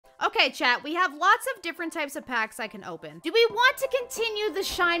Okay, chat, we have lots of different types of packs I can open. Do we want to continue the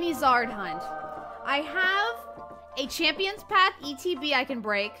shiny Zard hunt? I have a Champions Path ETB I can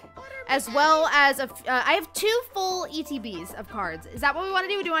break, as well as I have 2 full ETBs of cards. Is that what we want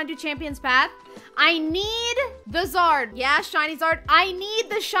to do? Do you want to do Champions Path? I need the Zard. Yeah, shiny Zard. I need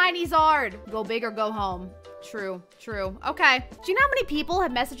the shiny Zard. Go big or go home. True, true. Okay. Do you know how many people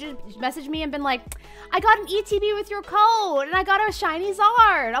have messaged me and been like, I got an ETB with your code and I got a shiny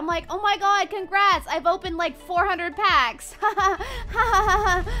Zard. I'm like, oh my god, congrats. I've opened like 400 packs.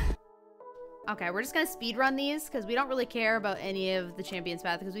 Okay, we're just gonna speed run these because we don't really care about any of the Champions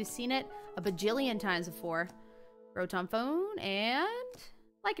Path because we've seen it a bajillion times before. Rotom Phone and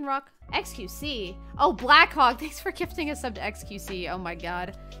Lycanroc. XQC. Oh, Blackhawk. Thanks for gifting a sub to XQC. Oh my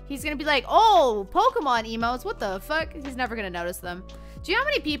god. He's gonna be like, oh, Pokemon emotes. What the fuck? He's never gonna notice them. Do you know how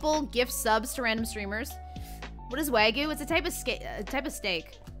many people gift subs to random streamers? What is Wagyu? It's a type of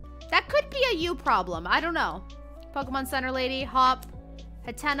steak. That could be a you problem. I don't know. Pokemon Center Lady, Hop,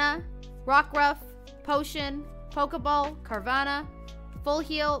 Hatena, Rockruff, Potion, Pokeball, Carvana, Full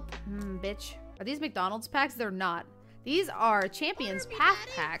Heal. Bitch. Are these McDonald's packs? They're not. These are Champions Path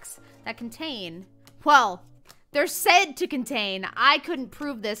packs that contain, well, they're said to contain, I couldn't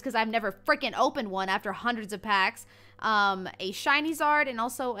prove this because I've never freaking opened one after hundreds of packs, a shiny Zard and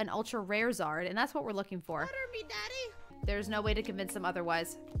also an ultra rare Zard, and that's what we're looking for. There's no way to convince them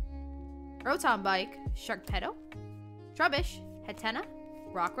otherwise. Rotom Bike, Sharkpedo, Trubbish, Hatena,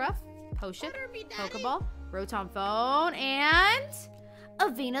 Rockruff, Potion, Pokeball, Rotom Phone, and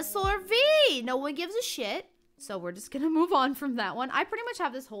a Venusaur V. No one gives a shit. So we're just gonna move on from that one. I pretty much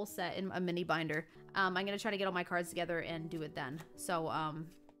have this whole set in a mini binder. I'm gonna try to get all my cards together and do it then. So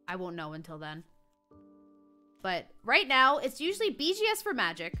I won't know until then. But right now, it's usually BGS for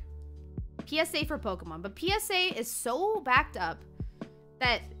Magic, PSA for Pokemon. But PSA is so backed up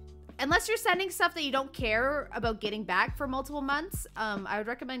that unless you're sending stuff that you don't care about getting back for multiple months, I would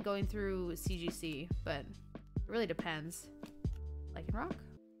recommend going through CGC, but it really depends. Lycanroc?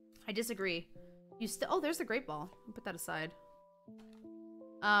 I disagree. You still, oh, there's the Great Ball. I'll put that aside.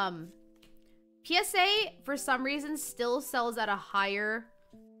 PSA, for some reason, still sells at a higher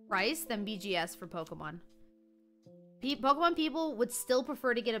price than BGS for Pokemon. Pokemon people would still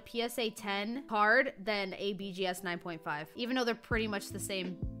prefer to get a PSA 10 card than a BGS 9.5, even though they're pretty much the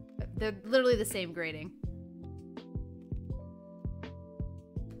same. They're literally the same grading.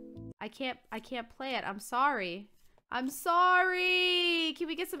 I can't play it. I'm sorry. I'm sorry. Can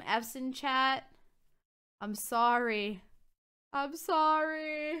we get some F's in chat? I'm sorry. I'm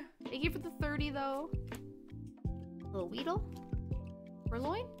sorry. Thank you for the 30 though. Little Weedle.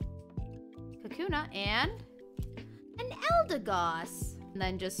 Purloin. Kakuna and an Eldegoss. And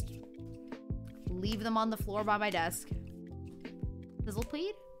then just leave them on the floor by my desk.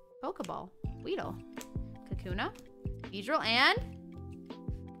 Sizzlepleed. Pokeball, Weedle, Kakuna, Beedrill, and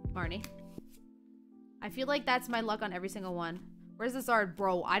Marnie. I feel like that's my luck on every single one. Where's the Zard?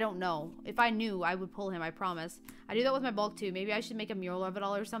 Bro, I don't know. If I knew, I would pull him, I promise. I do that with my bulk too. Maybe I should make a mural of it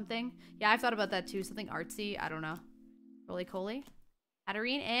all or something. Yeah, I've thought about that too. Something artsy. I don't know. Roly-Coly,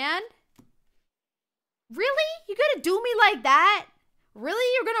 Hatterene, and... Really? You're gonna do me like that?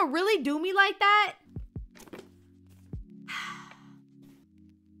 Really? You're gonna really do me like that?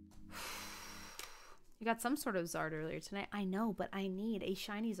 You got some sort of Zard earlier tonight. I know, but I need a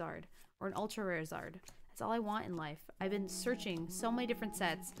shiny Zard or an ultra rare Zard. That's all I want in life. I've been searching so many different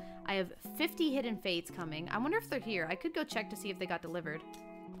sets. I have 50 hidden fates coming. I wonder if they're here. I could go check to see if they got delivered.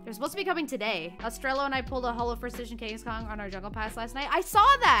 They're supposed to be coming today. Estrello and I pulled a Holo First Edition King Kong on our Jungle Pass last night. I saw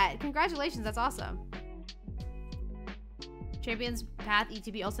that! Congratulations, that's awesome. Champions Path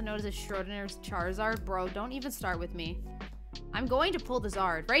ETB, also known as a Schrodinger's Charizard. Bro, don't even start with me. I'm going to pull the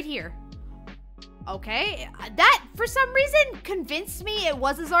Zard right here. Okay, that for some reason convinced me it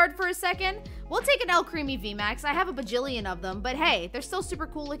was a Zard for a second. We'll take an El Creamy VMAX. I have a bajillion of them, but hey, they're still super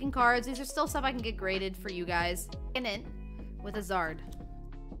cool looking cards. These are still stuff I can get graded for you guys. In it with a Zard.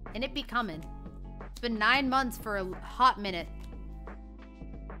 And it be coming. It's been 9 months for a hot minute.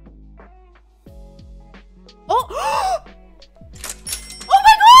 Oh! Oh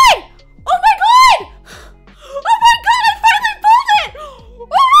my god! Oh my god! Oh my god! I finally pulled it! Oh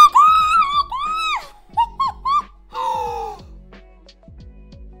my god!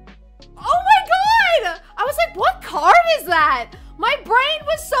 Oh my god! I was like, what card is that? My brain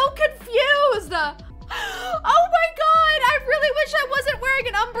was so confused. Oh my god! I really wish I wasn't wearing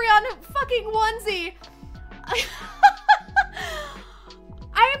an Umbreon fucking onesie.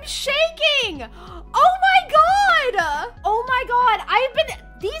 I am shaking! Oh my god! Oh my god! I've been...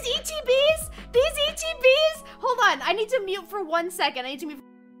 These ETBs? Hold on, I need to mute for 1 second. I need to mute...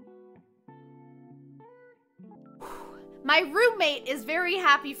 My roommate is very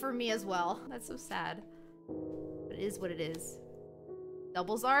happy for me as well. That's so sad. But it is what it is.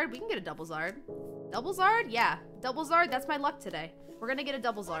 Double Zard? We can get a double Zard. Double Zard? Yeah. Double Zard, that's my luck today. We're gonna get a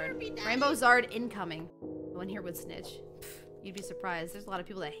double Zard. Rainbow Zard incoming. No one here would snitch. You'd be surprised. There's a lot of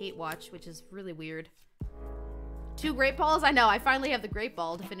people that hate watch, which is really weird. 2 Great Balls? I know. I finally have the Great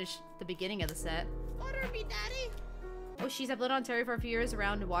Ball to finish the beginning of the set. Order me, Daddy. Oh, she's I've lived in Ontario for a few years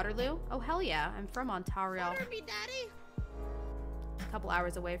around Waterloo. Oh, hell yeah. I'm from Ontario. Order me, Daddy. A couple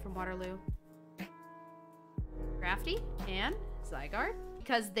hours away from Waterloo. Crafty and Zygarde.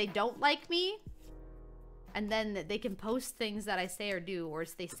 Because they don't like me. And then they can post things that I say or do, or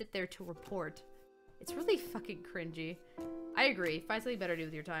they sit there to report. It's really fucking cringy. I agree. Find something better to do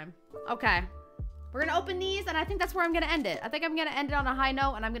with your time. Okay. We're gonna open these, and I think that's where I'm gonna end it. I think I'm gonna end it on a high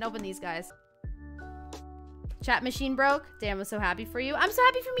note, and I'm gonna open these guys. Chat machine broke. Damn, I'm so happy for you. I'm so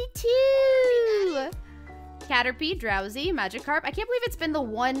happy for me too. Caterpie, Drowsy, Magikarp. I can't believe it's been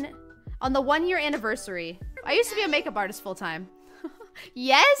on the 1 year anniversary. I used to be a makeup artist full time.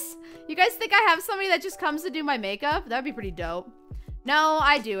 Yes? You guys think I have somebody that just comes to do my makeup? That'd be pretty dope. No,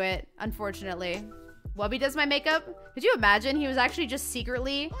 I do it, unfortunately. Wubby does my makeup. Could you imagine he was actually just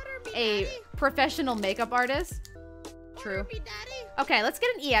secretly a professional makeup artist? True. Okay, let's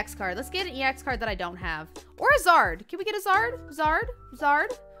get an EX card. Let's get an EX card that I don't have. Or a Zard. Can we get a Zard? Zard?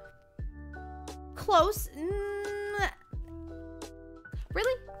 Zard? Close.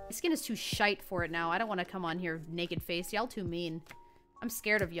 Really? My skin is too shite for it now. I don't want to come on here naked face. Y'all too mean. I'm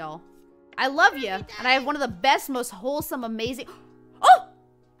scared of y'all. I love you, and I have one of the best, most wholesome, amazing... Oh!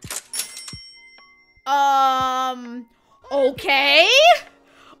 Okay?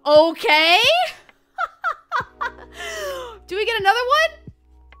 Okay? Do we get another one?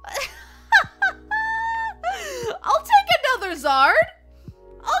 I'll take another Zard.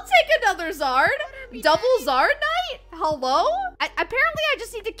 I'll take another Zard. Double Zard night? Hello? Apparently I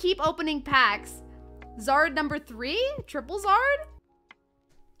just need to keep opening packs. Zard number 3? Triple Zard?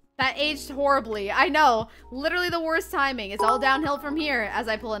 That aged horribly. I know. Literally the worst timing. It's all downhill from here as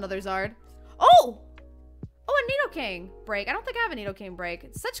I pull another Zard. Oh! Oh, a Nidoking break. I don't think I have a Nidoking break.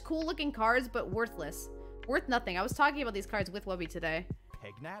 It's such cool looking cards, but worthless. Worth nothing. I was talking about these cards with Wubby today.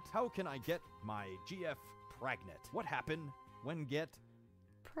 Pegnat? How can I get my GF Pregnant? What happened when get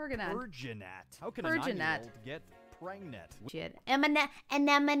Pergonat? How can a 9-year-old get pregnant? Shit. Anemone?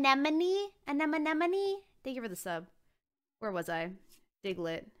 Thank you for the sub. Where was I?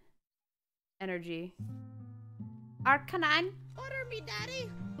 Diglett. Energy. Arcanine? Order me, Daddy.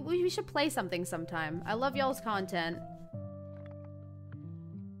 We should play something sometime. I love y'all's content.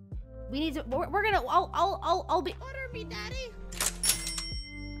 We need to. We're gonna. I'll be. Order me, Daddy.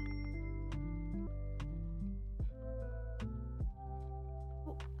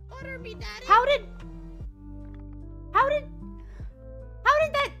 Order me, Daddy. How did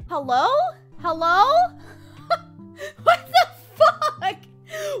that? Hello? Hello? What the fuck?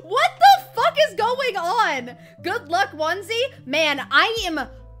 What the fuck is going on? Good luck, onesie. Man, I am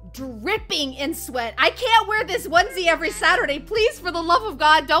dripping in sweat. I can't wear this onesie every Saturday. Please, for the love of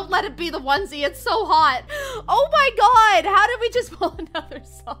God, don't let it be the onesie. It's so hot. Oh my God. How did we just pull another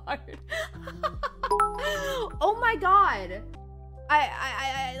Zard? Oh my God.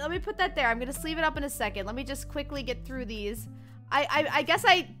 Let me put that there. I'm gonna sleeve it up in a second. Let me just quickly get through these. I guess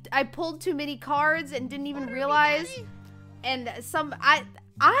I pulled too many cards and didn't even realize. And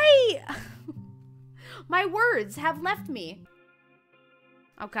my words have left me.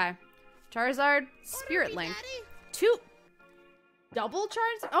 Okay. Charizard, Spirit Link. 2 double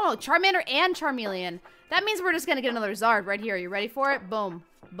Charizard? Oh, Charmander and Charmeleon. That means we're just gonna get another Zard right here. You ready for it? Boom.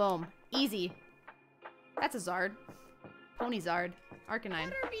 Boom. Easy. That's a Zard. Pony Zard.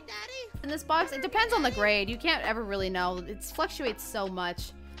 Arcanine. In this box, it depends on the grade. You can't ever really know. It fluctuates so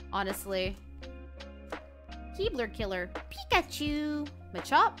much, honestly. Keebler Killer. Pikachu.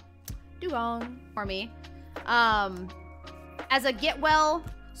 Machop. Dugong. For me. As a get well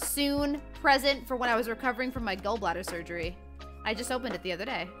soon present for when I was recovering from my gallbladder surgery. I just opened it the other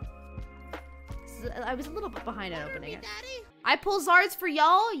day. I was a little bit behind on opening it. I pull Zards for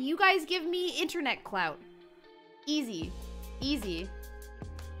y'all. You guys give me internet clout. Easy. Easy.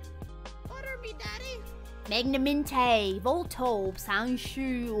 Order me, Daddy. Magnaminte, Voltorb,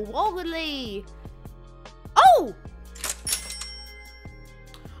 Sanshu, Woggley. Oh!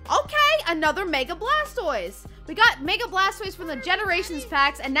 Okay, another Mega Blastoise. We got Mega Blastoise from the Generations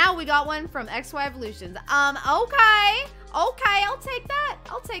packs, and now we got one from XY Evolutions. Okay. Okay, I'll take that.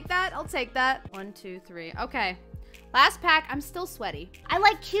 I'll take that. I'll take that. 1, 2, 3. Okay. Last pack. I'm still sweaty. I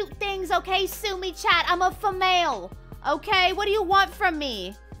like cute things, okay? Sue me, chat. I'm a female. Okay, what do you want from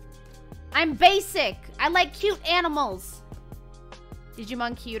me? I'm basic. I like cute animals.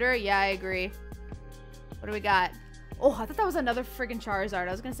 Digimon cuter? Yeah, I agree. What do we got? Oh, I thought that was another friggin' Charizard.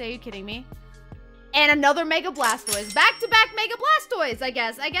 I was gonna say, are you kidding me? And another Mega Blastoise. Back-to-back Mega Blastoise, I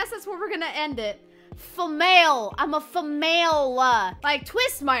guess. I guess that's where we're gonna end it. Female. I'm a female. Like,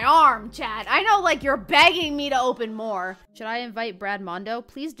 twist my arm, chat. I know, like, you're begging me to open more. Should I invite Brad Mondo?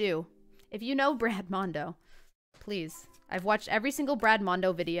 Please do. If you know Brad Mondo, please. I've watched every single Brad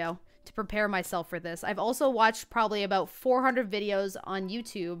Mondo video to prepare myself for this. I've also watched probably about 400 videos on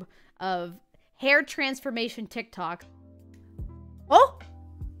YouTube of hair transformation TikTok. Oh!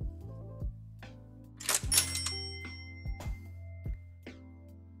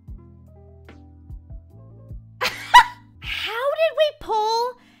 How did we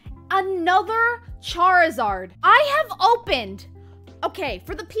pull another Charizard? I have opened... Okay,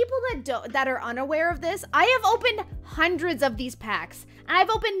 for the people that are unaware of this, I have opened hundreds of these packs. And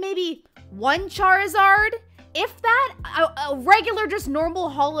I've opened maybe one Charizard, if that, a regular, just normal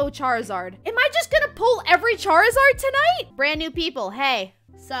holo Charizard. Am I just gonna pull every Charizard tonight? Brand new people, hey,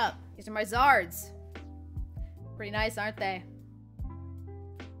 sup? These are my Zards. Pretty nice, aren't they?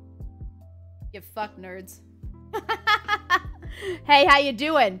 You fuck nerds. Hey, how you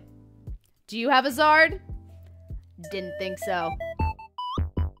doing? Do you have a Zard? Didn't think so.